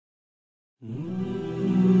Taimur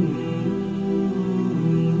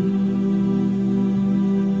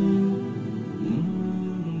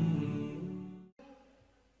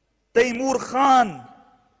Khan,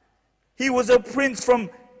 he was a prince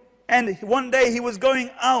and one day he was going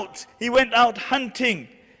out, he went out hunting,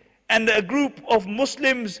 and a group of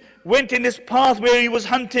Muslims went in his path where he was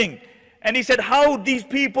hunting, and he said, how these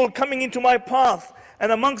people coming into my path?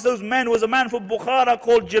 And amongst those men was a man from Bukhara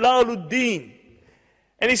called Jalaluddin,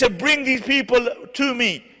 and he said, bring these people to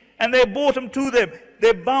me, and they brought him to them.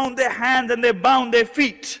 They bound their hands and they bound their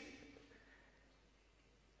feet.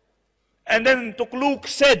 And then Tughluq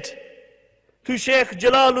said to Shaykh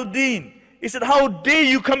Jalaluddin, he said, how dare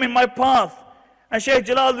you come in my path? And Shaykh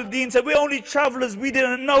Jalaluddin said, we're only travelers, we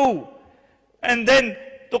didn't know. And then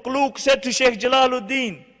Tughluq said to Shaykh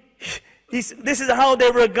Jalaluddin, this is how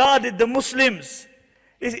they regarded the Muslims.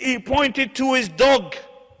 He pointed to his dog.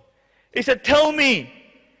 He said, tell me,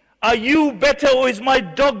 are you better or is my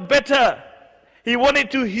dog better? He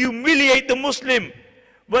wanted to humiliate the Muslim,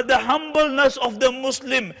 but the humbleness of the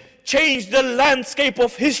Muslim changed the landscape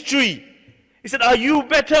of history. He said, are you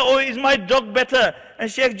better or is my dog better?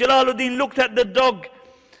 And Shaykh Jalaluddin looked at the dog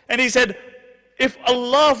and he said, if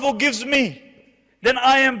Allah forgives me, then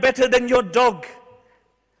I am better than your dog.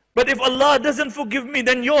 But if Allah doesn't forgive me,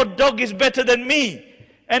 then your dog is better than me.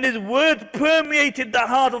 And his word permeated the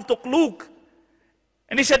heart of Tughluq.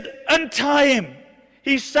 And he said, untie him.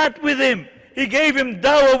 He sat with him. He gave him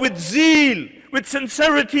dawah with zeal, with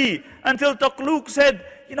sincerity, until Tughluq said,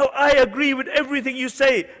 you know, I agree with everything you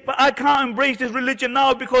say, but I can't embrace this religion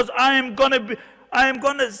now because I am gonna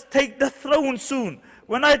take the throne soon.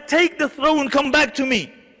 When I take the throne, come back to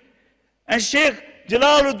me. And Shaykh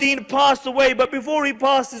Jalaluddin passed away, but before he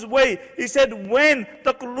passed his way, he said, when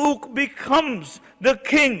Tughluq becomes the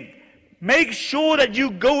king, make sure that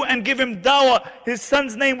you go and give him dawah. His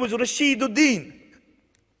son's name was Rashiduddin.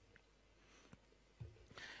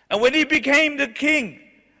 And when he became the king,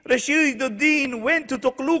 Rashiduddin went to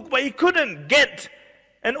Tughluq, but he couldn't get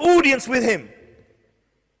an audience with him.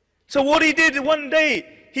 So what he did one day,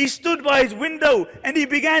 he stood by his window and he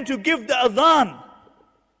began to give the adhan.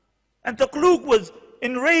 And Tughluq was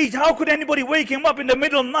enraged. How could anybody wake him up in the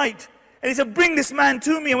middle of the night? And he said, bring this man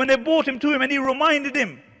to me. And when they brought him to him, and he reminded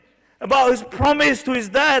him about his promise to his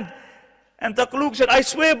dad. And Tughluq said, I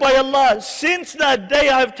swear by Allah, since that day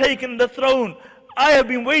I have taken the throne, I have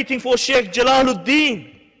been waiting for Shaykh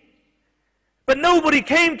Jalaluddin, but nobody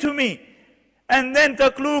came to me. And then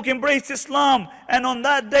Tughluq embraced Islam, and on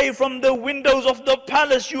that day from the windows of the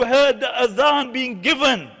palace you heard the adhan being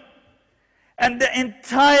given, and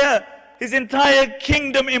his entire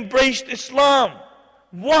kingdom embraced Islam.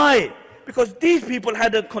 Why? Because these people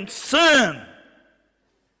had a concern.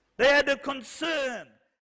 They had a concern.